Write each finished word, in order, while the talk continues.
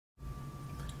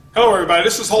Hello everybody,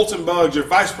 this is Holton Buggs, your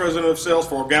Vice President of Sales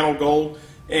for OrganoGold,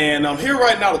 and I'm here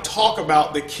right now to talk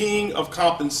about the king of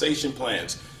compensation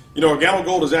plans. You know,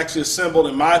 OrganoGold has actually assembled,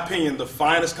 in my opinion, the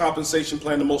finest compensation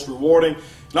plan, the most rewarding,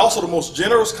 and also the most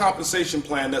generous compensation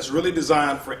plan that's really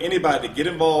designed for anybody to get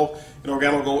involved in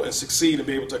OrganoGold and succeed and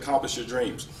be able to accomplish your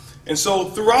dreams. And so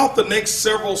throughout the next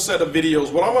several set of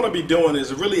videos, what I'm going to be doing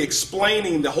is really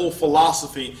explaining the whole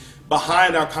philosophy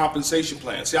behind our compensation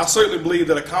plan. See, I certainly believe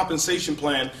that a compensation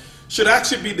plan should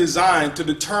actually be designed to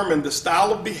determine the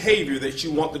style of behavior that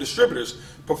you want the distributors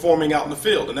performing out in the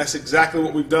field. And that's exactly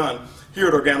what we've done here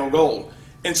at OrganoGold.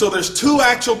 And so there's two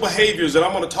actual behaviors that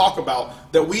I'm going to talk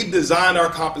about that we've designed our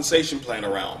compensation plan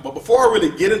around. But before I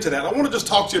really get into that, I want to just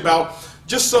talk to you about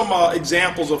just some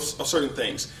examples of certain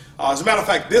things. As a matter of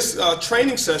fact, this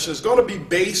training session is going to be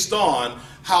based on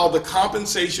how the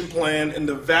compensation plan and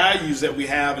the values that we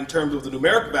have in terms of the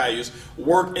numeric values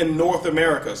work in North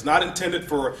America. It's not intended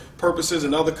for purposes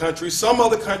in other countries. Some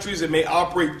other countries, it may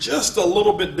operate just a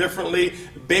little bit differently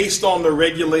based on the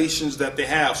regulations that they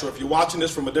have. So if you're watching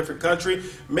this from a different country,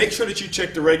 make sure that you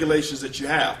check the regulations that you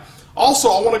have. Also,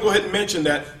 I want to go ahead and mention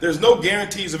that there's no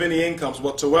guarantees of any incomes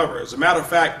whatsoever. As a matter of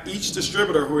fact, each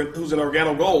distributor who's in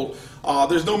OrganoGold,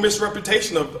 there's no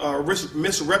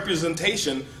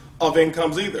misrepresentation of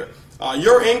incomes either.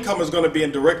 Your income is going to be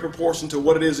in direct proportion to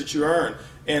what it is that you earn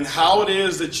and how it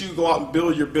is that you go out and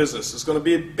build your business. It's going to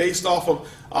be based off of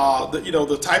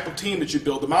the type of team that you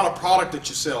build, the amount of product that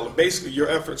you sell, and basically your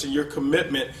efforts and your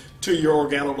commitment to your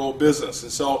OrganoGold business.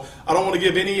 And so I don't want to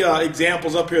give any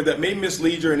examples up here that may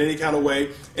mislead you in any kind of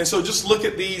way. And so just look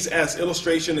at these as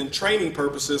illustration and training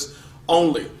purposes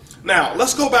only. Now,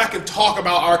 let's go back and talk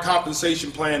about our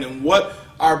compensation plan and what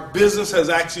our business has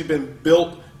actually been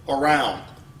built around.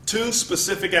 Two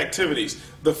specific activities.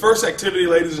 The first activity,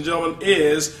 ladies and gentlemen,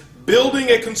 is building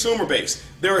a consumer base.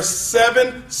 There are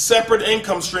 7 separate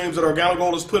income streams that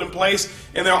OrganoGold has put in place,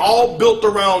 and they're all built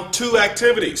around 2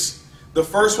 activities. The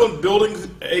first one, building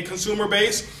a consumer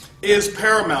base, is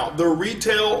paramount. The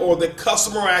retail or the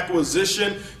customer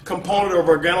acquisition component of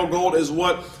OrganoGold is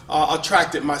what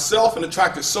attracted myself and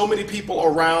attracted so many people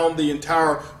around the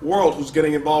entire world who's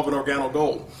getting involved in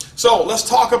OrganoGold. So let's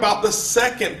talk about the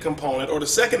second component or the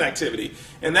second activity,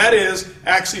 and that is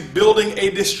actually building a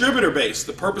distributor base.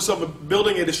 The purpose of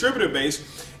building a distributor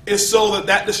base is so that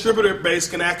that distributor base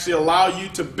can actually allow you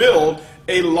to build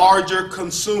a larger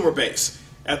consumer base.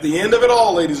 At the end of it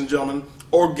all, ladies and gentlemen,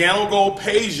 OrganoGold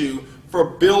pays you for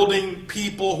building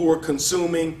people who are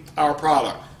consuming our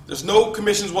product. There's no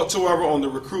commissions whatsoever on the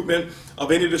recruitment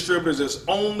of any distributors. There's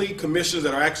only commissions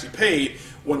that are actually paid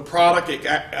when product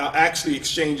actually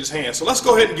exchanges hands. So let's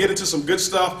go ahead and get into some good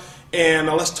stuff, and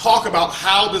let's talk about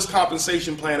how this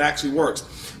compensation plan actually works.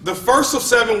 The first of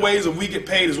 7 ways that we get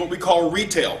paid is what we call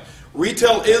retail.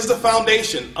 Retail is the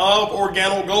foundation of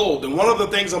OrganoGold, and one of the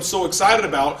things I'm so excited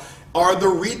about are the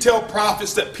retail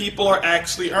profits that people are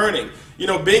actually earning. You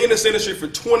know, being in this industry for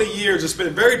 20 years, it's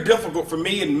been very difficult for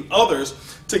me and others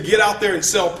to get out there and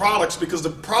sell products because the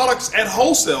products at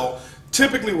wholesale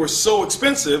typically were so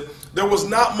expensive, there was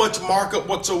not much markup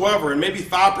whatsoever, and maybe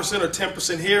 5% or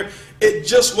 10% here. It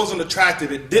just wasn't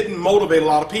attractive. It didn't motivate a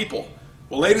lot of people.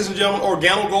 Well, ladies and gentlemen,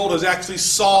 OrganoGold has actually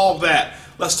solved that.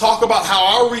 Let's talk about how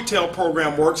our retail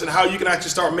program works and how you can actually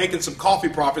start making some coffee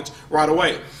profits right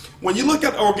away. When you look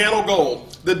at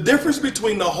OrganoGold, the difference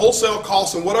between the wholesale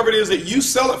cost and whatever it is that you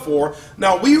sell it for,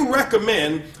 now we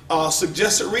recommend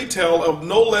suggested retail of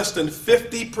no less than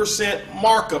 50%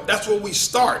 markup. That's where we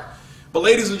start. But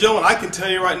ladies and gentlemen, I can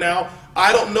tell you right now,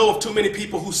 I don't know of too many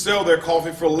people who sell their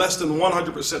coffee for less than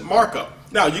 100% markup.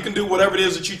 Now, you can do whatever it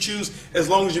is that you choose as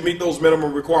long as you meet those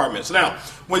minimum requirements. Now,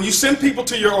 when you send people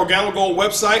to your OrganoGold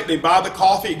website, they buy the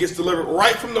coffee, it gets delivered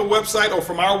right from the website or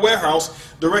from our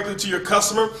warehouse directly to your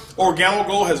customer.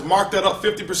 OrganoGold has marked that up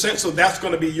 50%, so that's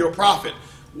going to be your profit.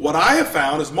 What I have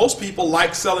found is most people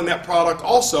like selling that product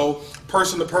also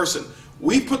person to person.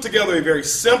 We've put together a very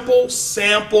simple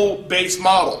sample-based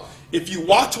model. If you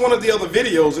watch one of the other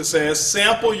videos, it says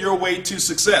sample your way to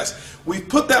success. We've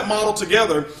put that model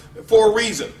together for a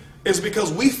reason. It's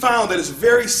because we found that it's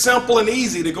very simple and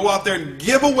easy to go out there and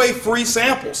give away free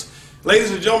samples.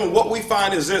 Ladies and gentlemen, what we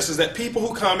find is this, is that people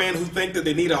who come in who think that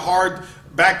they need a hard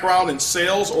background in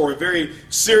sales or a very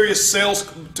serious sales,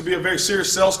 to be a very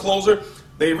serious sales closer,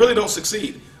 they really don't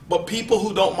succeed. But people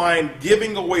who don't mind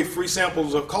giving away free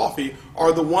samples of coffee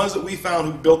are the ones that we found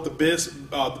who built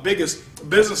the biggest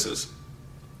businesses.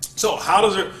 So how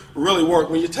does it really work?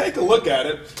 When you take a look at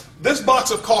it, this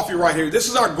box of coffee right here, this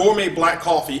is our gourmet black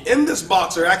coffee. In this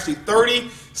box, there are actually 30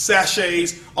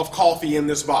 sachets of coffee in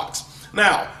this box.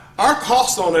 Now, our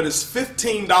cost on it is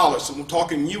 $15. So we're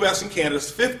talking US and Canada,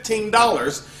 it's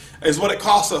 $15 is what it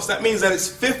costs us. That means that it's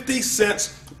 50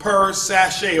 cents per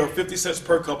sachet or 50 cents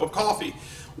per cup of coffee.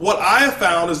 What I have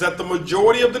found is that the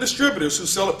majority of the distributors who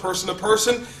sell it person to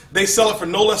person, they sell it for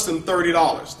no less than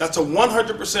 $30. That's a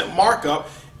 100% markup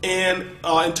in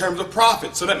terms of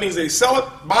profit. So that means they sell it,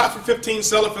 buy it for 15,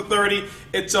 sell it for 30.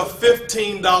 It's a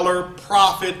 $15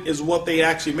 profit is what they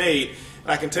actually made.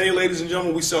 And I can tell you, ladies and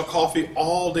gentlemen, we sell coffee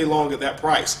all day long at that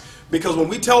price. Because when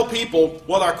we tell people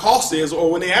what our cost is,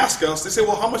 or when they ask us, they say,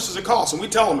 well, how much does it cost? And we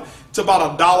tell them it's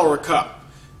about $1 a cup.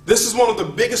 This is one of the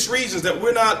biggest reasons that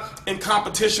we're not in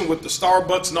competition with the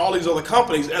Starbucks and all these other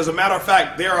companies. As a matter of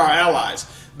fact, they're our allies.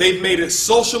 They've made it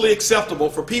socially acceptable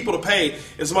for people to pay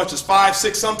as much as $5,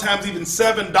 $6, sometimes even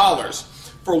 $7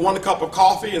 for 1 cup of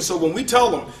coffee. And so when we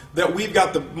tell them that we've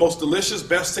got the most delicious,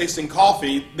 best tasting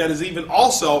coffee that is even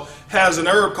also has an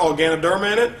herb called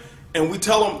Ganoderma in it, and we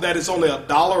tell them that it's only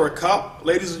 $1 a cup,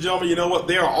 ladies and gentlemen, you know what?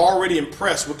 They are already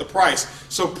impressed with the price.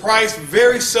 So price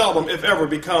very seldom, if ever,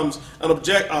 becomes an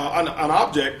object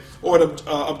or an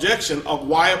objection of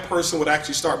why a person would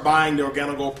actually start buying the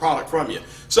Organogold product from you.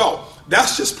 So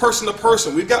that's just person to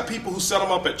person. We've got people who set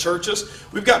them up at churches.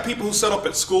 We've got people who set up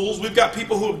at schools. We've got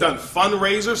people who have done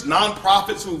fundraisers,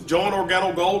 nonprofits who've joined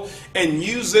Organogold and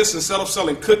use this instead of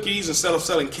selling cookies, instead of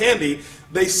selling candy.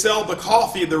 They sell the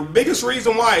coffee. The biggest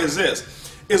reason why is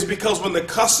this, is because when the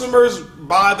customers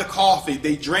buy the coffee,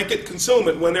 they drink it, consume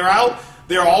it. When they're out,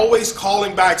 they're always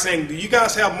calling back saying, do you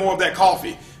guys have more of that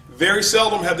coffee? Very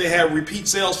seldom have they had repeat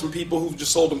sales from people who've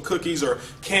just sold them cookies or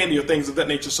candy or things of that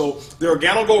nature. So the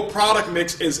Organogold product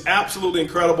mix is absolutely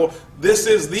incredible. This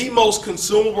is the most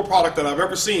consumable product that I've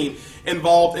ever seen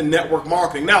involved in network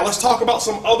marketing. Now let's talk about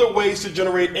some other ways to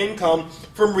generate income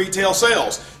from retail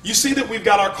sales. You see that we've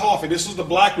got our coffee. This is the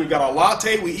black. We've got our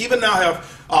latte. We even now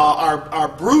have our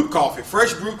brewed coffee,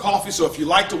 fresh brewed coffee. So if you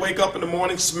like to wake up in the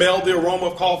morning, smell the aroma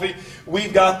of coffee,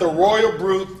 we've got the Royal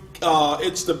Brew.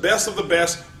 It's the best of the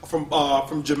best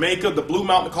from Jamaica, the Blue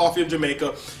Mountain Coffee of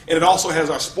Jamaica, and it also has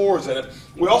our spores in it.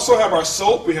 We also have our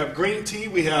soap, we have green tea,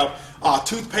 we have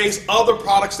toothpaste, other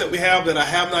products that we have that I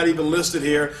have not even listed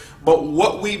here. But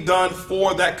what we've done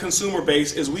for that consumer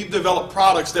base is we've developed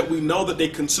products that we know that they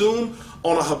consume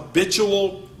on a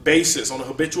habitual basis.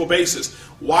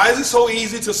 Why is it so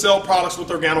easy to sell products with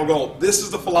Organogold? This is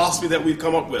the philosophy that we've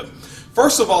come up with.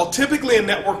 First of all, typically in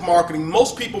network marketing,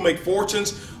 most people make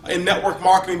fortunes in network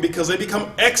marketing because they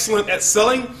become excellent at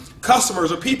selling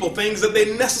customers or people things that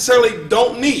they necessarily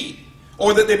don't need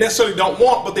or that they necessarily don't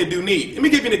want, but they do need. Let me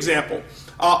give you an example.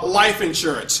 Life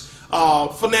insurance,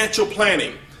 financial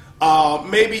planning,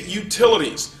 maybe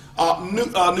utilities,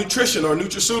 nutrition or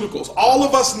nutraceuticals. All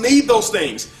of us need those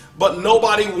things, but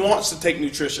nobody wants to take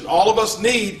nutrition. All of us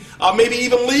need maybe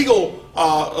even legal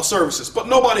services, but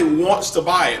nobody wants to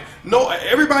buy it. No,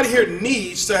 everybody here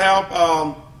needs to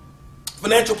have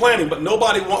financial planning, but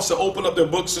nobody wants to open up their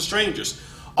books to strangers.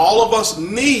 All of us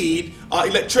need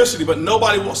electricity, but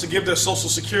nobody wants to give their social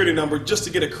security number just to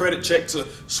get a credit check to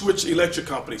switch electric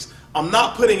companies. I'm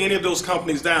not putting any of those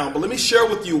companies down, but let me share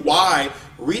with you why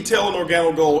retail and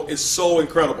Organogold is so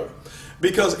incredible.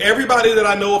 Because everybody that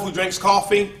I know of who drinks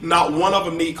coffee, not one of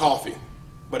them need coffee,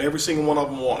 but every single one of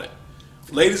them want it.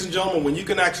 Ladies and gentlemen, when you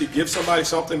can actually give somebody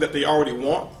something that they already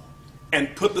want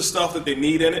and put the stuff that they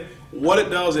need in it, what it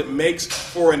does, it makes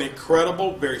for an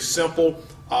incredible, very simple,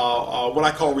 what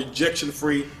I call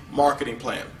rejection-free marketing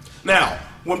plan. Now,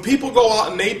 when people go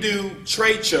out and they do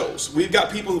trade shows, we've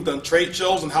got people who've done trade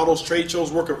shows, and how those trade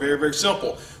shows work are very, very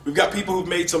simple. We've got people who've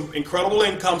made some incredible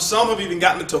income. Some have even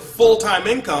gotten into full-time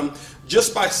income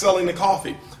just by selling the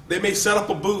coffee. They may set up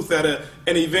a booth at an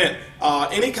event,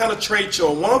 any kind of trade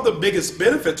show. And one of the biggest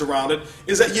benefits around it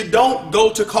is that you don't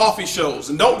go to coffee shows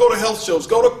and don't go to health shows.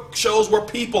 Go to shows where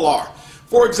people are.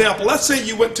 For example, let's say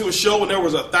you went to a show and there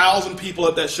was 1,000 people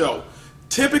at that show.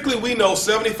 Typically, we know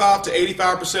 75 to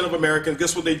 85% of Americans,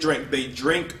 guess what they drink? They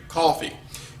drink coffee.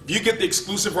 If you get the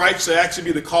exclusive rights to actually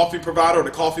be the coffee provider or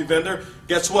the coffee vendor,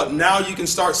 guess what? Now you can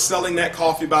start selling that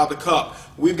coffee by the cup.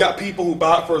 We've got people who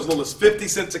buy it for as little as 50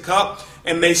 cents a cup,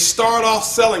 and they start off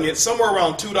selling it somewhere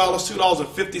around $2,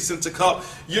 $2.50 a cup.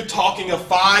 You're talking a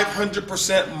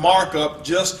 500% markup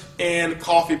just in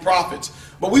coffee profits.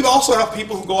 But we also have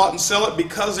people who go out and sell it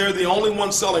because they're the only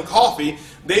ones selling coffee.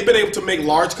 They've been able to make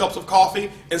large cups of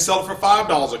coffee and sell it for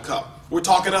 $5 a cup. We're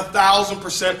talking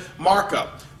 1,000%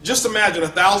 markup. Just imagine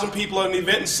 1,000 people at an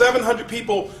event and 700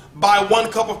 people buy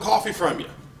 1 cup of coffee from you.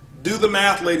 Do the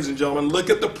math, ladies and gentlemen.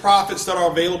 Look at the profits that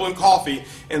are available in coffee,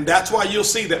 and that's why you'll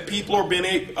see that people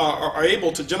are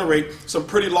able to generate some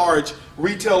pretty large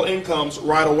retail incomes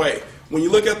right away. When you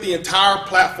look at the entire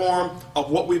platform of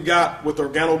what we've got with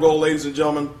OrganoGold, ladies and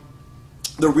gentlemen,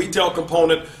 the retail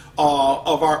component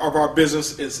of our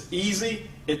business is easy,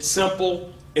 it's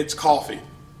simple, it's coffee.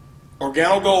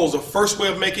 OrganoGold's the first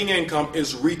way of making income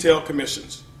is retail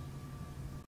commissions.